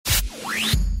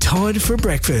Todd for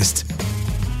breakfast.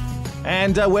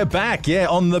 And we're back,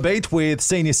 on the beat with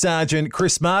Senior Sergeant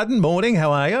Chris Martin. Morning,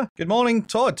 how are you? Good morning,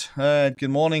 Todd. Good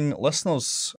morning,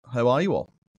 listeners. How are you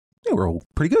all? Yeah, we're all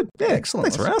pretty good. Yeah, excellent.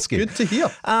 Thanks for asking. Good to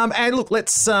hear. And look,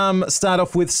 let's start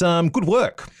off with some good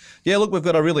work. Yeah, look, we've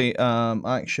got a really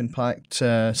action-packed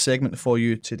segment for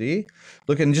you today.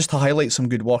 Look, and just to highlight some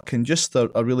good work and just a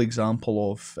real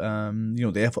example of,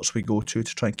 the efforts we go to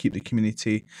try and keep the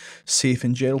community safe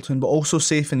in Geraldton, but also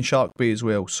safe in Shark Bay as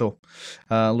well. So,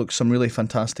 look, some really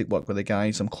fantastic work with the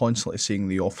guys. I'm constantly seeing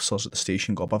the officers at the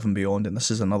station go above and beyond, and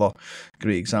this is another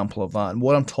great example of that. And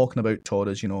what I'm talking about, Todd,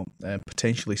 is,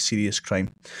 potentially serious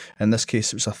crime. In this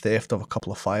case, it was a theft of a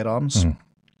couple of firearms.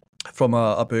 From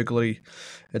a burglary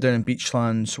down in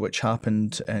Beachlands, which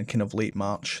happened in kind of late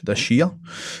March this year.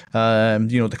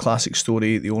 The classic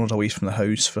story, the owner's away from the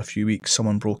house for a few weeks,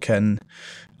 someone broke in,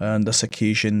 and this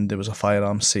occasion there was a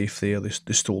firearms safe there. They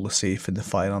stole the safe and the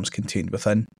firearms contained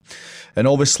within. And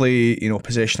obviously,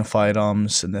 possession of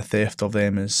firearms and the theft of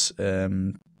them is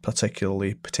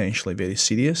potentially very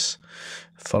serious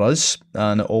for us,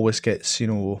 and it always gets,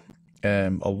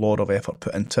 a lot of effort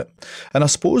put into it. And I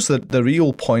suppose that the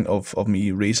real point of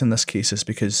me raising this case is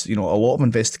because, a lot of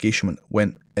investigation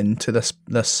went into this.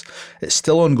 It's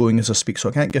still ongoing as I speak, so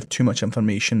I can't give too much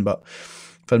information, but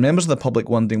for members of the public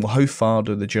wondering, well, how far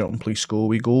do the Geraldton Police go?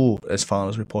 We go as far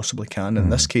as we possibly can. In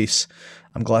this case,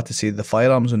 I'm glad to say the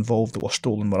firearms involved that were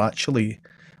stolen were actually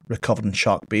recovered in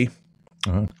Shark Bay.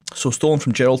 So stolen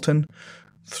from Geraldton,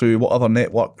 through whatever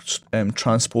networks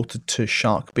transported to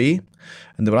Shark Bay,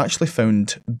 and they were actually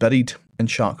found buried in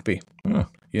Shark Bay.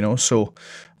 So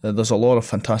there's a lot of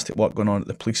fantastic work going on at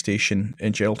the police station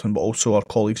in Geraldton, but also our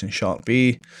colleagues in Shark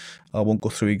Bay. I won't go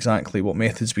through exactly what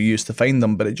methods we use to find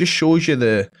them, but it just shows you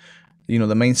the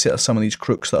mindset of some of these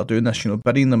crooks that are doing this,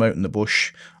 burying them out in the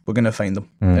bush. We're going to find them.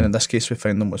 And in this case, we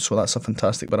found them. So that's a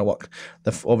fantastic bit of work.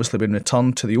 They've obviously been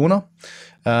returned to the owner.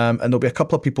 And there'll be a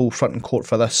couple of people front in court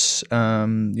for this.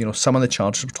 Some of the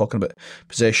charges we're talking about: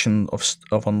 possession of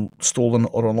stolen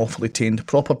or unlawfully obtained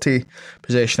property,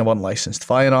 possession of unlicensed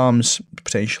firearms,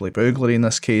 potentially burglary in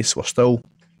this case. We're still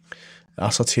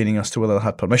ascertaining as to whether they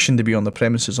had permission to be on the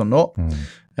premises or not.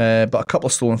 But a couple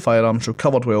of stolen firearms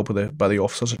recovered well by the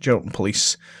officers at Geraldton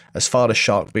Police as far as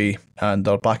Shark Bay, and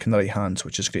they're back in the right hands,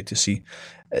 which is great to see.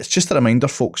 It's just a reminder,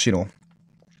 folks,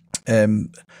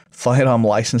 firearm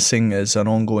licensing is an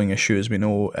ongoing issue, as we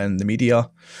know, in the media.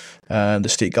 The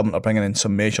state government are bringing in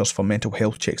some measures for mental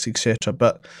health checks, etc.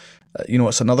 But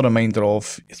it's another reminder of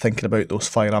thinking about those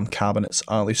firearm cabinets.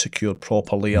 Are they secured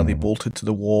properly? Are they bolted to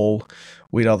the wall?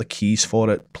 Where are the keys for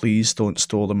it? Please don't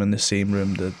store them in the same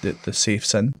room the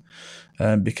safe's in,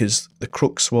 because the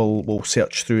crooks will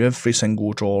search through every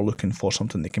single drawer looking for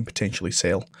something they can potentially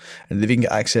sell. And if they can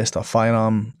get access to a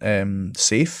firearm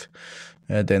safe,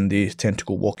 then they tend to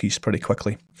go walkies pretty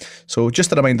quickly. So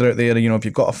just a reminder out there, if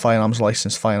you've got a firearms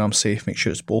license, firearm safe, make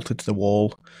sure it's bolted to the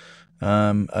wall.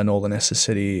 And all the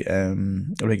necessary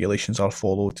regulations are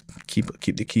followed.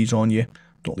 Keep the keys on you.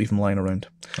 Don't leave them lying around.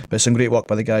 But some great work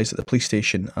by the guys at the police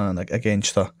station, and again,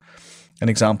 just an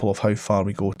example of how far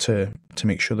we go to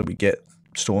make sure that we get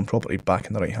stolen property back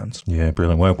in the right hands. Yeah,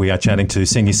 brilliant work. We are chatting to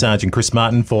Senior Sergeant Chris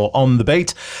Martin for On The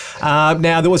Beat.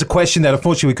 Now, there was a question that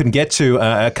unfortunately we couldn't get to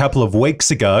a couple of weeks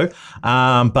ago,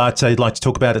 but I'd like to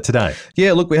talk about it today.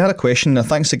 Yeah, look, we had a question.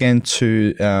 Thanks again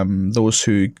to those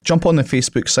who jump on the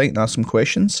Facebook site and ask some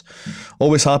questions.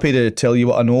 Always happy to tell you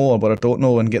what I know or what I don't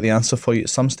know and get the answer for you at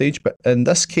some stage. But in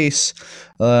this case,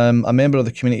 a member of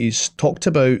the community's talked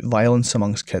about violence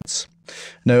amongst kids.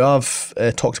 Now, I've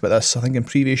talked about this, I think, in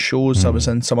previous shows. I was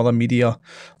in some other media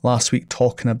last week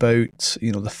talking about,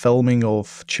 the filming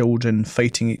of children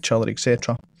fighting each other,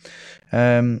 etc.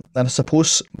 And I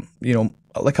suppose,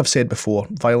 like I've said before,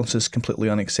 violence is completely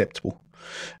unacceptable.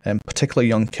 Particularly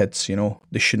young kids,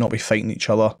 they should not be fighting each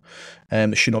other.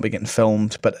 They should not be getting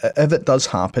filmed. But if it does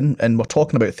happen, and we're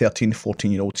talking about 13,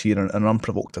 14-year-olds here, an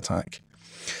unprovoked attack,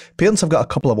 parents have got a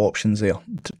couple of options there,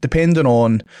 depending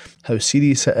on how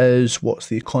serious it is, what's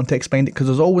the context behind it, because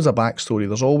there's always a backstory,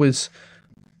 there's always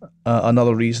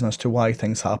another reason as to why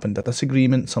things happened, a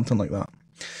disagreement, something like that.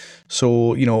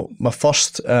 So, my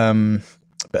first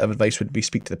bit of advice would be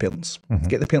speak to the parents.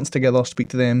 Get the parents together, speak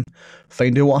to them,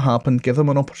 find out what happened, give them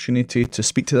an opportunity to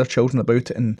speak to their children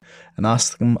about it and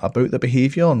ask them about the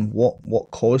behaviour and what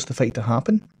caused the fight to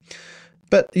happen.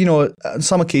 But, on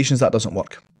some occasions that doesn't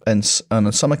work. And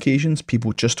on some occasions,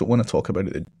 people just don't want to talk about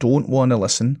it. They don't want to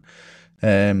listen.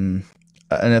 And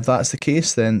if that's the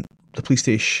case, then the police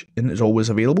station is always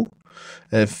available.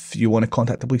 If you want to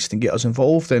contact the police and get us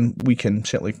involved, then we can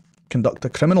certainly conduct a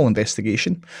criminal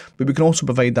investigation, but we can also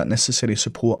provide that necessary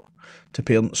support to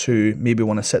parents who maybe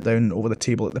want to sit down over the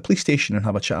table at the police station and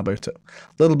have a chat about it.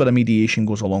 A little bit of mediation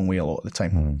goes a long way a lot of the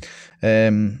time.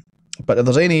 But if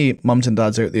there's any mums and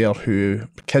dads out there who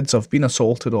kids have been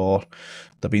assaulted or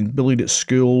they've been bullied at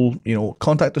school,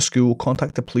 contact the school,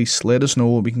 contact the police, let us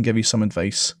know. We can give you some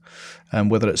advice,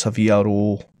 whether it's a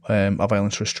VRO, a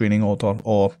violence restraining order,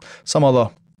 or some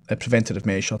other preventative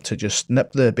measure to just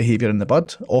nip the behaviour in the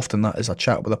bud. Often that is a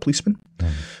chat with a policeman.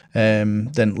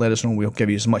 Then let us know. We'll give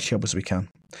you as much help as we can.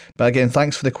 But again,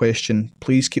 thanks for the question.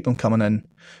 Please keep them coming in.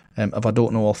 If I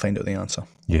don't know, I'll find out the answer.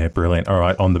 Yeah, brilliant. All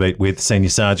right, on the beat with Senior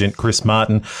Sergeant Chris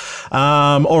Martin.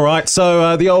 All right,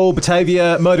 so the old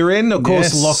Batavia Motor Inn, of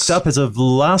course, locked up as of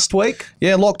last week.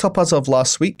 Yeah, locked up as of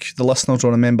last week. The listeners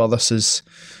will remember this has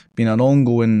been an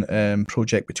ongoing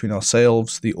project between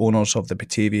ourselves, the owners of the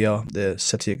Batavia, the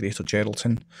City of Greater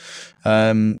Geraldton.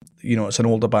 It's an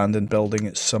old abandoned building.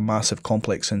 It's a massive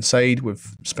complex inside.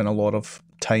 We've spent a lot of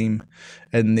time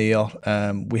in there.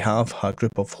 We have a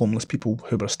group of homeless people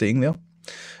who were staying there.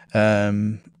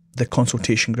 The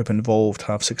consultation group involved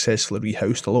have successfully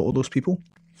rehoused a lot of those people.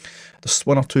 There's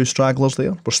one or two stragglers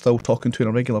there we're still talking to on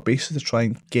a regular basis to try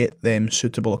and get them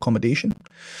suitable accommodation.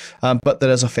 But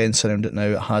there is a fence around it now.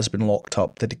 It has been locked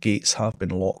up. The gates have been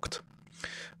locked.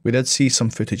 We did see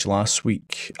some footage last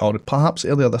week, or perhaps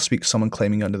earlier this week, someone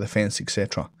climbing under the fence,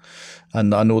 etc.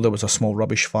 And I know there was a small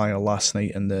rubbish fire last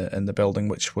night in the building,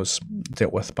 which was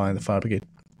dealt with by the fire brigade.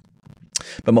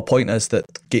 But my point is that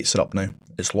gates are up now.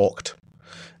 It's locked.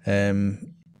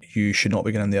 You should not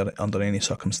be going in there under any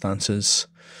circumstances.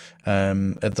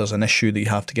 If there's an issue that you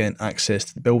have to get access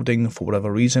to the building for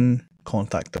whatever reason,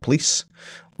 contact the police.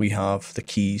 We have the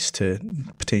keys to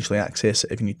potentially access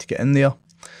it if you need to get in there.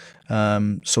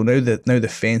 So now the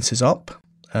fence is up,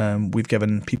 we've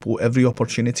given people every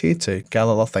opportunity to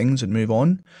gather their things and move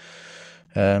on.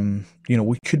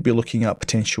 We could be looking at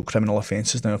potential criminal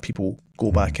offences now if people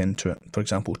go back into it. For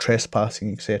example,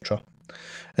 trespassing, etc.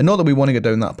 And not that we want to go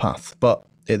down that path, but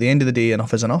at the end of the day,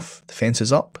 enough is enough. The fence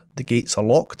is up, the gates are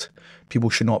locked. People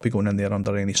should not be going in there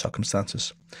under any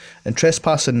circumstances. And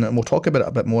trespassing, and we'll talk about it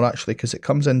a bit more actually, because it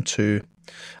comes into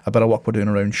a bit of work we're doing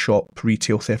around shop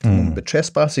retail theft at the moment. But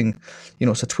trespassing,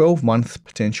 it's a 12-month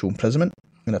potential imprisonment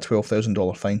and a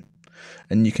 $12,000 fine.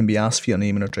 And you can be asked for your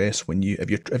name and address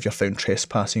if you're found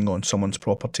trespassing on someone's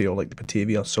property or like the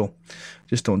Batavia. So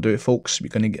just don't do it, folks. You're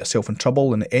going to get yourself in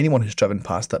trouble. And anyone who's driven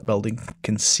past that building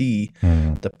can see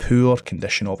the poor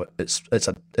condition of it.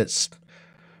 It's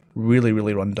really,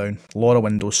 really run down. A lot of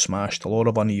windows smashed, a lot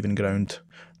of uneven ground.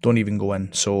 Don't even go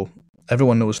in. So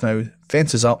everyone knows now,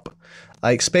 fence is up.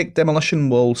 I expect demolition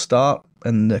will start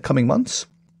in the coming months,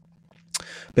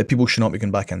 but people should not be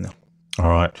going back in there. All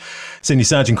right. Senior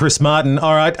Sergeant Chris Martin.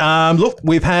 All right. Look,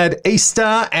 we've had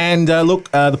Easter and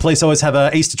the police always have a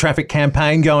Easter traffic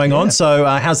campaign going on. So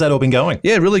how's that all been going?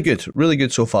 Yeah, really good. Really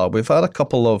good so far. We've had a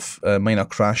couple of minor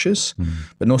crashes,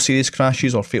 but no serious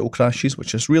crashes or fatal crashes,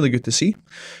 which is really good to see.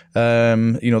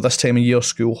 This time of year,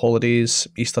 school holidays,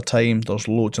 Easter time, there's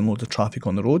loads and loads of traffic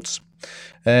on the roads.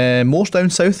 Most down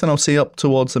south, and I'll say up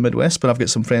towards the Midwest, but I've got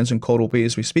some friends in Coral Bay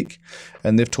as we speak,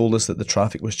 and they've told us that the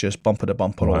traffic was just bumper to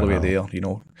bumper all the way there.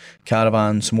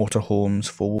 Caravans, motorhomes,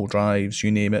 four-wheel drives, you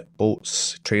name it,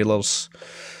 boats, trailers.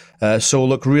 So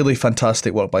look, really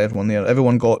fantastic work by everyone there.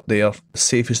 Everyone got there as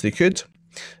safe as they could,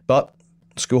 but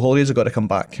school holidays have got to come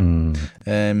back.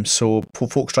 So for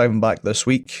folks driving back this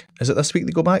week, is it this week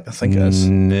they go back? I think it is.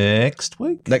 Next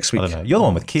week? Next week. I don't know. You're the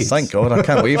one with kids. Thank God. I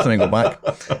can't wait for them to go back.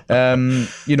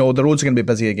 The roads are going to be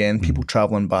busy again, people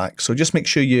travelling back. So just make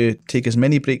sure you take as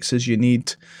many breaks as you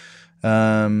need.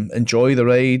 Enjoy the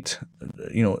ride.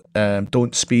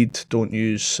 Don't speed, don't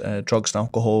use drugs and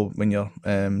alcohol when you're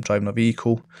driving a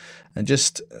vehicle, and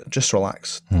just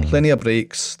relax. Plenty of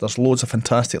breaks. There's loads of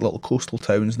fantastic little coastal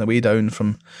towns on the way down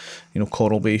from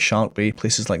Coral Bay, Shark Bay,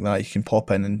 places like that. You can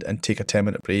pop in and take a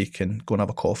 10-minute break and go and have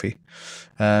a coffee,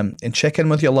 and check in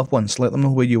with your loved ones. Let them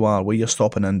know where you are, where you're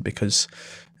stopping in, because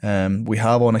we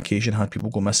have on occasion had people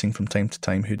go missing from time to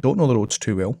time who don't know the roads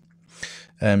too well.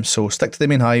 So stick to the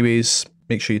main highways,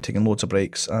 make sure you're taking loads of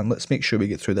breaks, and let's make sure we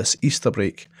get through this Easter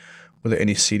break without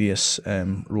any serious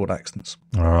road accidents.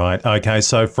 All right. Okay,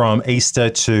 so from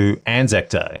Easter to Anzac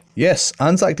Day. Yes,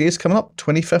 Anzac Day is coming up,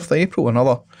 25th of April,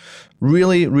 another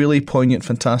really, really poignant,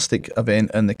 fantastic event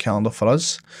in the calendar for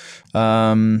us.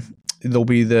 There'll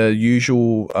be the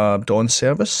usual dawn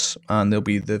service, and there'll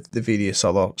be the various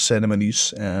other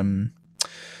ceremonies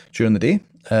during the day.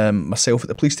 Myself at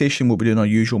the police station will be doing our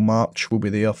usual march. We'll be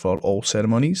there for all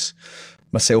ceremonies.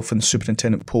 Myself and the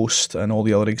superintendent post and all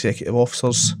the other executive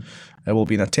officers I will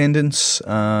be in attendance.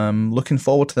 Looking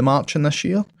forward to the marching this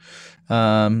year.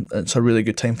 It's a really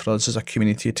good time for us as a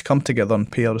community to come together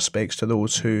and pay our respects to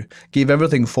those who gave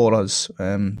everything for us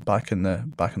back in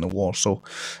the war. So,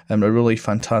 a really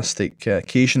fantastic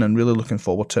occasion, and really looking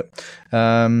forward to it.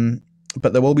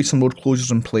 But there will be some road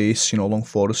closures in place, along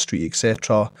Forest Street,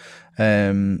 etc.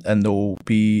 And there will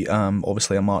be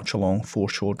obviously a march along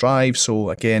Foreshore Drive. So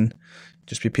again,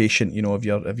 just be patient.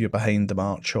 If you're behind the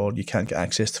march or you can't get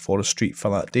access to Forest Street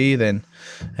for that day, then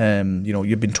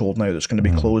you've been told now that it's going to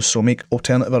be closed. So make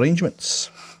alternative arrangements.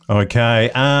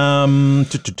 Okay.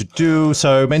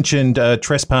 So mentioned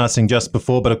trespassing just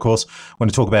before, but of course, I want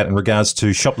to talk about in regards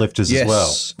to shoplifters as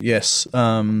well. Yes.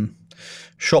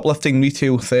 Shoplifting,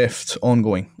 retail theft,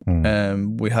 ongoing.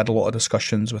 We had a lot of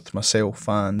discussions with myself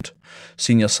and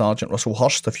Senior Sergeant Russell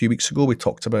Hurst a few weeks ago. We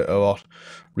talked about our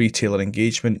retailer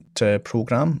engagement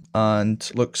programme, and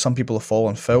look, some people have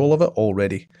fallen foul of it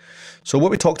already. So what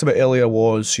we talked about earlier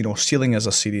was, stealing is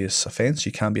a serious offence.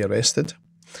 You can be arrested.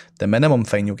 The minimum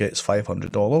fine you'll get is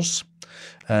 $500.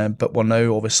 But we're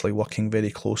now obviously working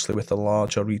very closely with the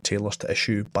larger retailers to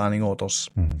issue banning orders.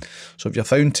 So if you're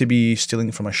found to be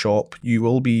stealing from a shop, you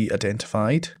will be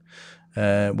identified,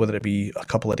 whether it be a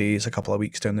couple of days, a couple of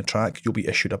weeks down the track, you'll be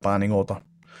issued a banning order.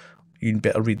 You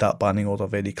better read that banning order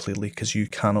very clearly, because you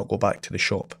cannot go back to the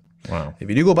shop. Wow. If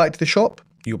you do go back to the shop,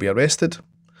 you'll be arrested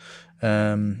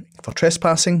for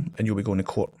trespassing, and you'll be going to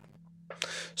court.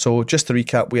 So just to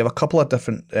recap, we have a couple of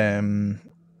different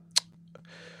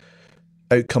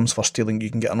outcomes for stealing.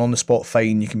 You can get an on-the-spot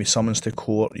fine, you can be summoned to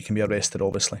court, you can be arrested,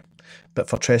 obviously. But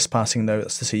for trespassing now,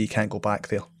 that's to say you can't go back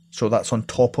there. So that's on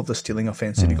top of the stealing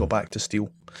offence if you go back to steal.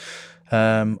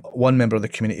 One member of the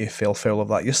community fell foul of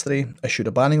that yesterday, issued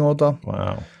a banning order.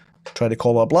 Wow. Tried to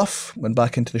call a bluff, went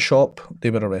back into the shop, they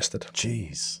were arrested.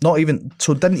 Jeez.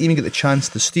 Didn't even get the chance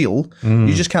to steal.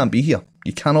 You just can't be here.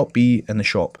 You cannot be in the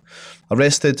shop.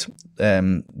 Arrested,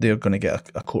 they're going to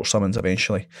get a court summons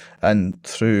eventually. And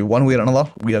through one way or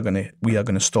another, we are going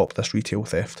to stop this retail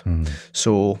theft.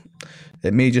 So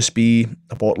it may just be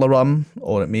a bottle of rum,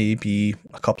 or it may be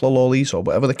a couple of lollies, or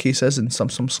whatever the case is in some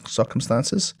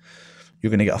circumstances.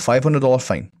 You're going to get a $500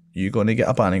 fine. You're going to get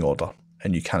a banning order,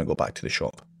 and you can't go back to the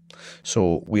shop.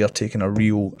 So we are taking a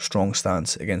real strong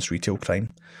stance against retail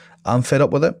crime. I'm fed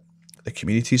up with it. The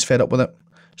community's fed up with it.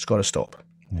 It's got to stop.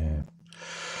 Yeah.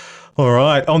 All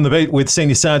right. On the beat with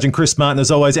Senior Sergeant Chris Martin.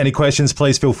 As always, any questions,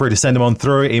 please feel free to send them on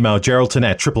through. Email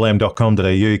geraldton@triplem.com.au.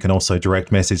 You can also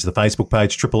direct message the Facebook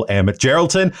page, Triple M at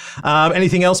Geraldton.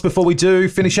 Anything else before we do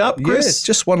finish up, Chris? Yeah,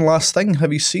 just one last thing.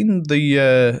 Have you seen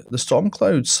the storm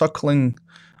clouds circling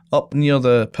up near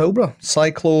the Pilbara?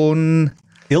 Cyclone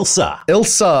Ilsa.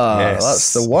 Yes.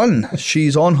 That's the one.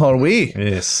 She's on her way.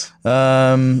 Yes.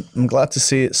 I'm glad to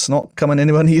say it's not coming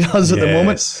anywhere near us at the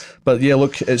moment. But yeah,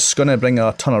 look, it's going to bring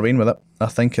a ton of rain with it, I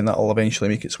think, and that'll eventually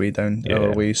make its way down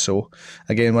our way. So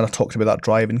again, when I talked about that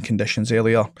driving conditions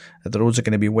earlier, if the roads are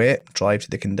going to be wet, drive to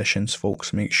the conditions,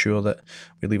 folks. Make sure that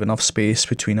we leave enough space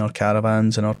between our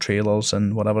caravans and our trailers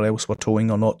and whatever else we're towing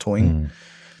or not towing.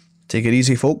 Take it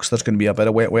easy, folks. There's going to be a bit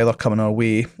of wet weather coming our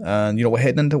way, and we're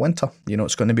heading into winter.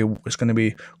 It's going to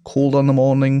be colder in the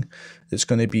morning. It's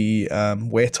going to be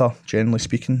wetter, generally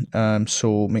speaking.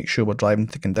 So make sure we're driving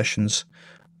to conditions.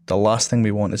 The last thing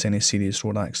we want is any serious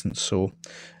road accidents. So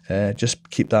just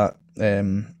keep that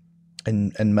in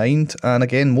mind. And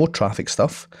again, more traffic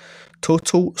stuff.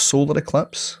 Total solar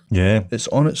eclipse. Yeah, it's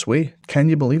on its way. Can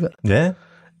you believe it? Yeah.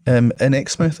 In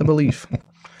Exmouth, I believe.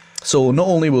 So not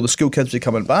only will the school kids be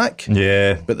coming back,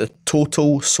 but the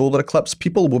total solar eclipse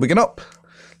people will be getting up.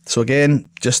 So again,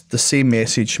 just the same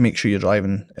message. Make sure you're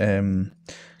driving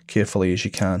carefully as you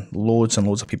can. Loads and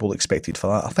loads of people expected for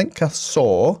that. I think I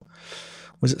saw,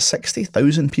 was it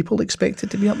 60,000 people expected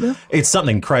to be up there? It's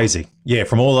something crazy. Yeah,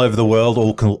 from all over the world,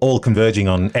 all converging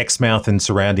on Exmouth and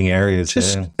surrounding areas.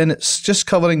 And it's just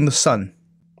covering the sun.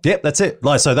 Yep, that's it.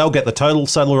 So they'll get the total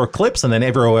solar eclipse, and then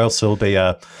everywhere else will be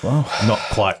not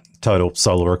quite total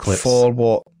solar eclipse. For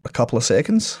what, a couple of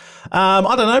seconds? I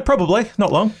don't know, probably.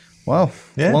 Not long. Wow,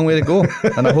 long way to go.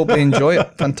 And I hope they enjoy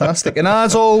it. Fantastic. And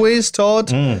as always,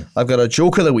 Todd, I've got a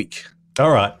joke of the week.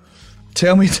 All right.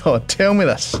 Tell me, Todd, tell me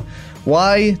this.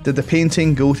 Why did the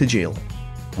painting go to jail?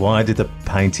 Why did the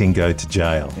painting go to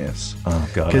jail? Yes. Oh,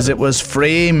 God. Because it was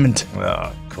framed. Oh,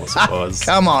 of course it was.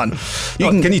 Come on.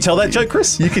 Can you tell that joke,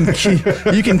 Chris? You can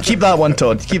keep that one,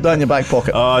 Todd. Keep that in your back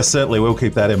pocket. Oh, I certainly will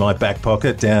keep that in my back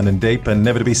pocket, down and deep, and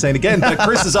never to be seen again. But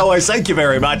Chris, as always, thank you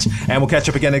very much. And we'll catch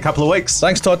up again in a couple of weeks.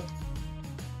 Thanks, Todd.